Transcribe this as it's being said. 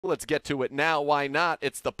Let's get to it now. Why not?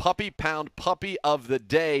 It's the Puppy Pound Puppy of the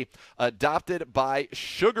Day, adopted by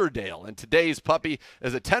Sugardale. And today's puppy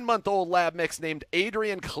is a 10-month-old lab mix named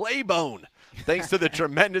Adrian Claybone. Thanks to the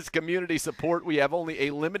tremendous community support, we have only a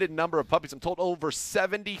limited number of puppies. I'm told over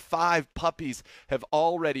 75 puppies have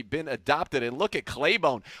already been adopted. And look at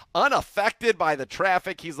Claybone, unaffected by the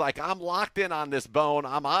traffic. He's like, I'm locked in on this bone.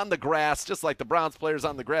 I'm on the grass, just like the Browns players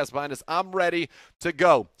on the grass behind us. I'm ready to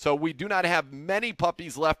go. So we do not have many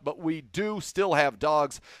puppies left, but we do still have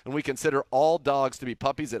dogs, and we consider all dogs to be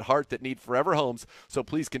puppies at heart that need forever homes. So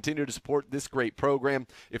please continue to support this great program.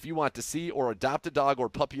 If you want to see or adopt a dog or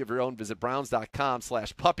puppy of your own, visit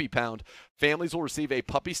browns.com/puppypound. Families will receive a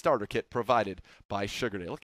puppy starter kit provided by Sugardale.